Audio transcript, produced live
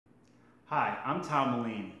Hi, I'm Tom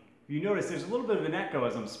Moline. You notice there's a little bit of an echo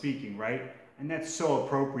as I'm speaking, right? And that's so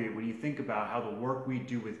appropriate when you think about how the work we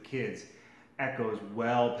do with kids echoes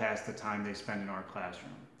well past the time they spend in our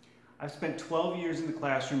classroom. I've spent 12 years in the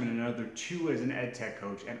classroom and another 2 as an ed tech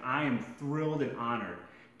coach, and I am thrilled and honored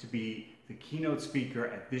to be the keynote speaker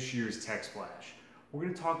at this year's TechSplash. We're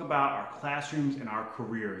going to talk about our classrooms and our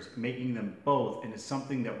careers, making them both into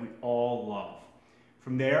something that we all love.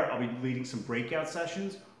 From there, I'll be leading some breakout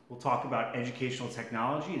sessions. We'll talk about educational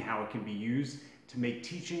technology and how it can be used to make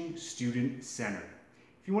teaching student-centered.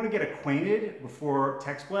 If you want to get acquainted before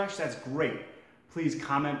TechSplash, that's great. Please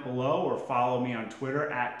comment below or follow me on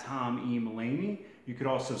Twitter at Tom E. Mullaney. You could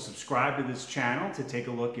also subscribe to this channel to take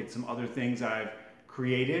a look at some other things I've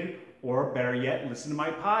created, or better yet, listen to my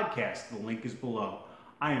podcast. The link is below.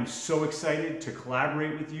 I am so excited to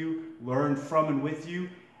collaborate with you, learn from and with you.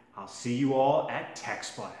 I'll see you all at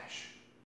TechSplash.